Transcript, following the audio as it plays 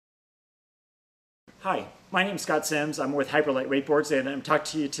Hi, my name is Scott Sims. I'm with Hyperlite Wakeboards, and I'm talking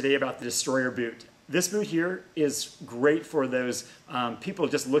to you today about the Destroyer boot. This boot here is great for those people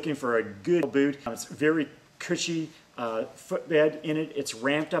just looking for a good boot. It's very cushy footbed in it. It's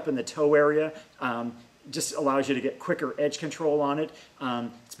ramped up in the toe area. Just allows you to get quicker edge control on it.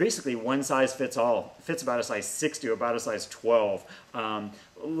 It's basically one size fits all. It fits about a size 6 to about a size 12.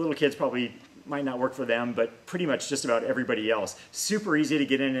 Little kids probably might not work for them, but pretty much just about everybody else. Super easy to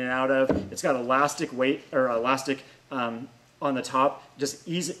get in and out of. It's got elastic weight or elastic on the top. Just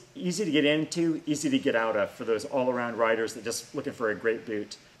easy to get into, easy to get out of for those all-around riders that just looking for a great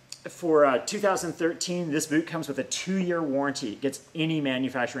boot. For 2013, this boot comes with a 2-year warranty. It gets any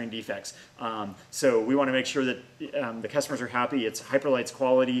manufacturing defects. So we want to make sure that the customers are happy. It's Hyperlite's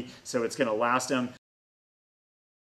quality, so it's going to last them.